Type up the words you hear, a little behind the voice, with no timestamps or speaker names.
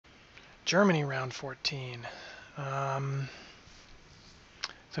Germany round 14. So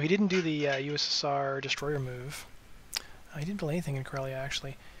he didn't do the USSR destroyer move. He didn't build anything in Karelia,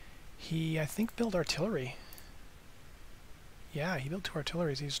 actually. He, I think, built artillery. Yeah, he built 2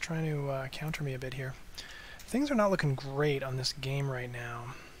 artilleries. He's trying to counter me a bit here. Things are not looking great on this game right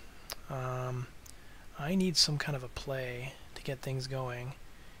now. I need some kind of a play to get things going.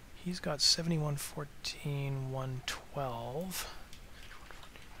 He's got 71, 14, 112.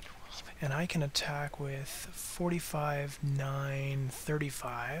 And I can attack with 45, 9,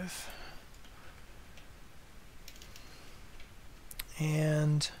 35.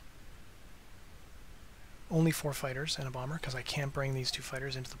 And only 4 fighters and a bomber, because I can't bring these 2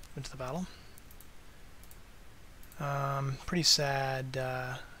 fighters into the battle. Pretty sad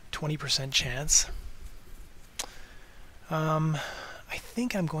 20% chance. I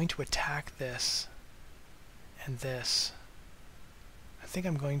think I'm going to attack this and this. I think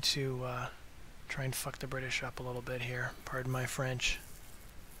I'm going to try and fuck the British up a little bit here. Pardon my French.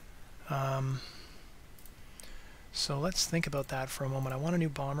 So let's think about that for a moment. I want a new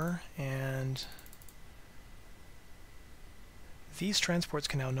bomber, and these transports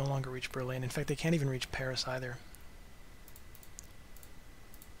can now no longer reach Berlin. In fact, they can't even reach Paris either.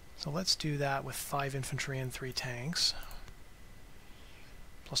 So let's do that with 5 infantry and 3 tanks.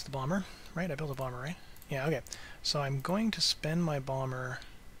 Plus the bomber, right? I built a bomber, right? Yeah, okay. So I'm going to spend my bomber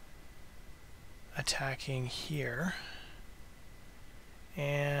attacking here.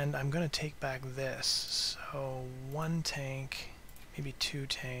 And I'm going to take back this. So 1 tank, maybe 2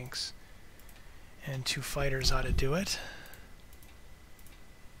 tanks, and 2 fighters ought to do it.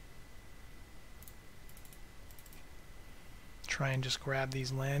 Try and just grab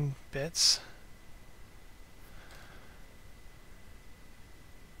these land bits.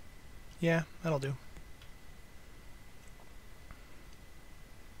 Yeah, that'll do.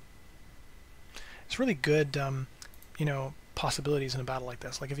 It's really good, you know, possibilities in a battle like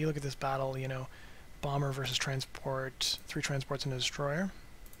this. Like if you look at this battle, you know, bomber versus transport, 3 transports and a destroyer.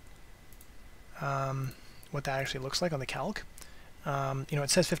 What that actually looks like on the calc. You know, it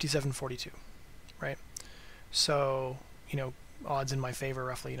says 57-42, right? So, you know, odds in my favor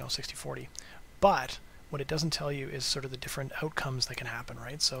roughly, you know, 60-40. But what it doesn't tell you is sort of the different outcomes that can happen,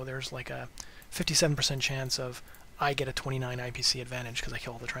 right? So there's like a 57% chance of I get a 29 IPC advantage because I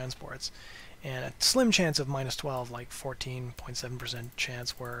kill all the transports, and a slim chance of -12, like 14.7%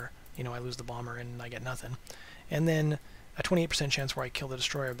 chance where, you know, I lose the bomber and I get nothing, and then a 28% chance where I kill the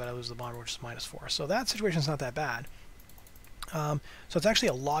destroyer but I lose the bomber, which is -4. So that situation's not that bad. So it's actually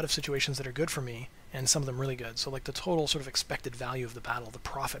a lot of situations that are good for me, and some of them really good. So like the total sort of expected value of the battle, the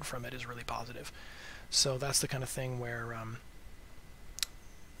profit from it is really positive. So that's the kind of thing where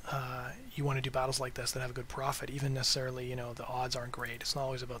you want to do battles like this that have a good profit, even necessarily, you know, the odds aren't great. It's not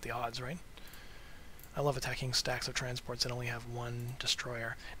always about the odds, right? I love attacking stacks of transports that only have 1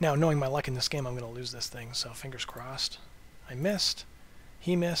 destroyer. Now, knowing my luck in this game, I'm going to lose this thing, so fingers crossed. I missed.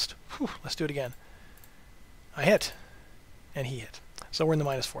 He missed. Whew, let's do it again. I hit. And he hit. So we're in the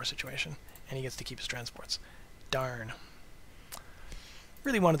 -4 situation, and he gets to keep his transports. Darn.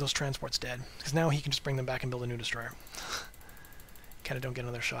 Really wanted those transports dead, because now he can just bring them back and build a new destroyer. Kind of don't get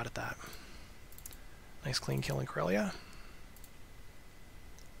another shot at that. Nice clean kill in Karelia.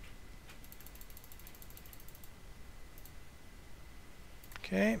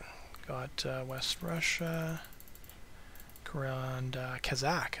 Okay, got West Russia, and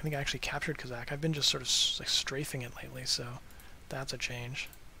Kazakh. I think I actually captured Kazakh. I've been just sort of like strafing it lately, so that's a change.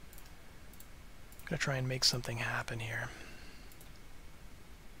 I'm going to try and make something happen here.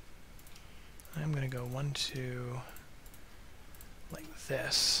 I'm going to go 1, 2, like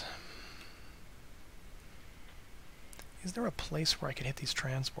this. Is there a place where I could hit these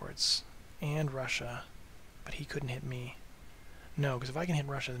transports and Russia, but he couldn't hit me? No, because if I can hit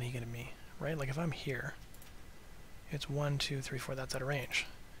Russia, then he can hit me, right? Like if I'm here, it's 1, 2, 3, 4, that's out of range.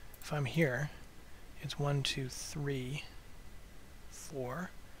 If I'm here, it's 1, 2, 3,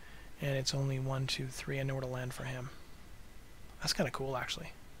 4, and it's only 1, 2, 3, I know where to land for him. That's kind of cool,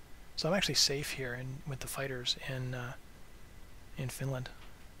 actually. So I'm actually safe here with the fighters in Finland.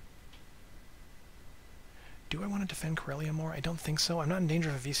 Do I want to defend Karelia more? I don't think so. I'm not in danger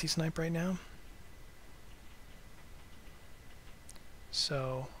of a VC snipe right now.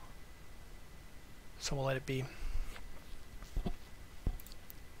 So we'll let it be.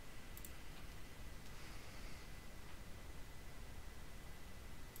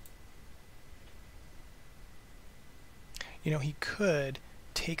 You know, he could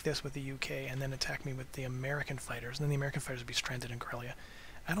take this with the UK and then attack me with the American fighters, and then the American fighters would be stranded in Karelia.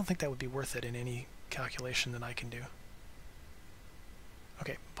 I don't think that would be worth it in any calculation that I can do.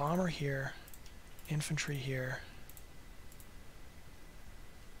 Okay, bomber here, infantry here.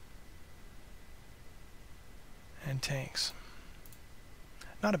 And tanks.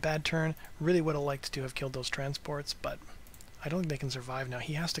 Not a bad turn. Really would have liked to have killed those transports, but I don't think they can survive now.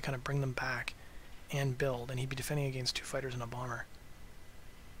 He has to kind of bring them back and build, and he'd be defending against 2 fighters and a bomber.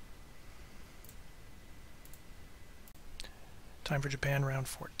 Time for Japan, round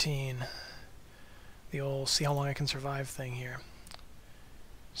 14. The old see how long I can survive thing here.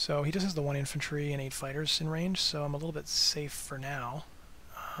 So he just has the 1 infantry and 8 fighters in range, so I'm a little bit safe for now.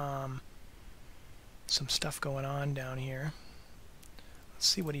 Some stuff going on down here. Let's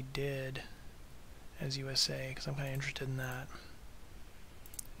see what he did as USA, because I'm kind of interested in that.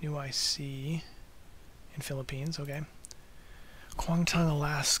 New IC in Philippines, okay. Kwangtung,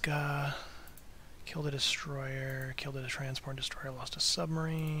 Alaska. Killed a destroyer, killed a transport destroyer, lost a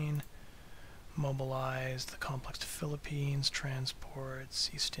submarine. Mobilized the complex to Philippines, transports,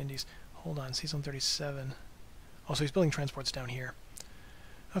 East Indies. Hold on, Season 37. Oh, so he's building transports down here.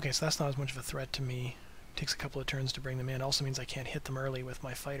 Okay, so that's not as much of a threat to me. Takes a couple of turns to bring them in. Also means I can't hit them early with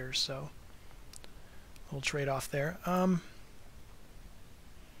my fighters, so a little trade-off there. I'm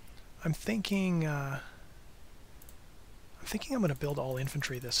thinking I'm going to build all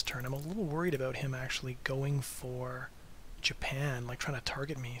infantry this turn. I'm a little worried about him actually going for Japan, like trying to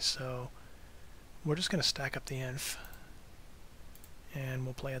target me, so we're just going to stack up the inf, and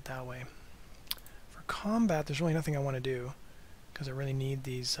we'll play it that way. For combat, there's really nothing I want to do, because I really need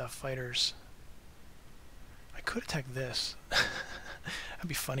these fighters. I could attack this. That'd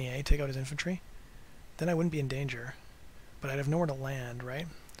be funny, eh? Take out his infantry. Then I wouldn't be in danger, but I'd have nowhere to land, right?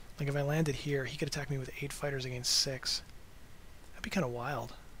 Like if I landed here, he could attack me with 8 fighters against 6. That'd be kind of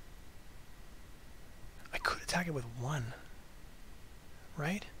wild. I could attack it with 1,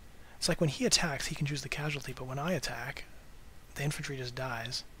 right? It's like when he attacks, he can choose the casualty, but when I attack, the infantry just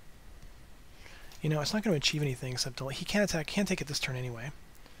dies. You know, it's not going to achieve anything except to, he can't attack, can't take it this turn anyway.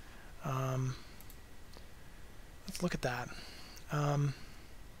 Let's look at that. I'm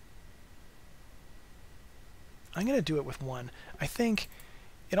going to do it with 1. I think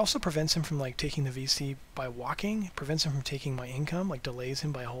it also prevents him from like taking the VC by walking, prevents him from taking my income, like delays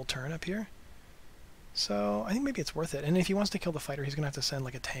him by a whole turn up here. So I think maybe it's worth it. And if he wants to kill the fighter, he's going to have to send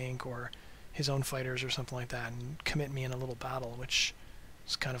like a tank or his own fighters or something like that and commit me in a little battle, which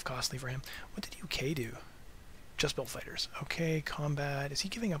is kind of costly for him. What did UK do? Just built fighters. Okay, combat. Is he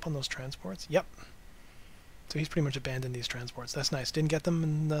giving up on those transports? Yep. So he's pretty much abandoned these transports. That's nice. Didn't get them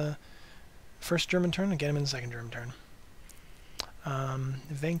in the first German turn, and get him in the second German turn.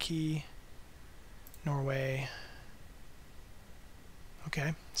 Venki, Norway.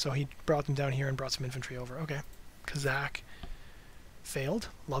 Okay, so he brought them down here and brought some infantry over. Okay. Kazakh failed.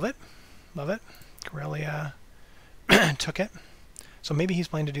 Love it. Love it. Karelia took it. So maybe he's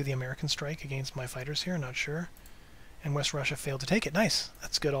planning to do the American strike against my fighters here, not sure. And West Russia failed to take it. Nice.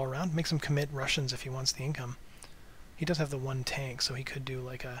 That's good all around. Makes him commit Russians if he wants the income. He does have the 1 tank, so he could do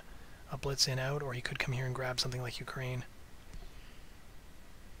like a blitz in out, or he could come here and grab something like Ukraine.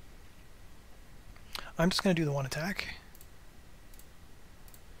 I'm just going to do the 1 attack.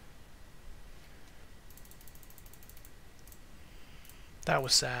 That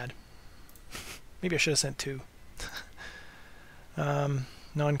was sad. Maybe I should have sent 2.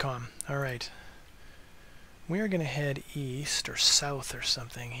 Non-com. Alright. We are going to head east or south or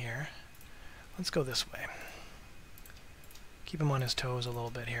something here. Let's go this way. Keep him on his toes a little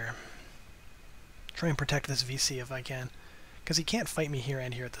bit here. Try and protect this VC if I can, because he can't fight me here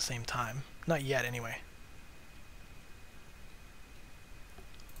and here at the same time. Not yet, anyway.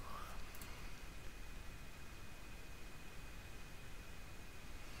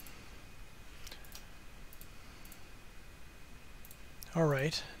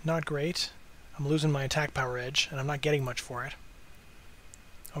 Alright, not great. I'm losing my attack power edge, and I'm not getting much for it.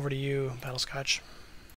 Over to you, Battlescotch.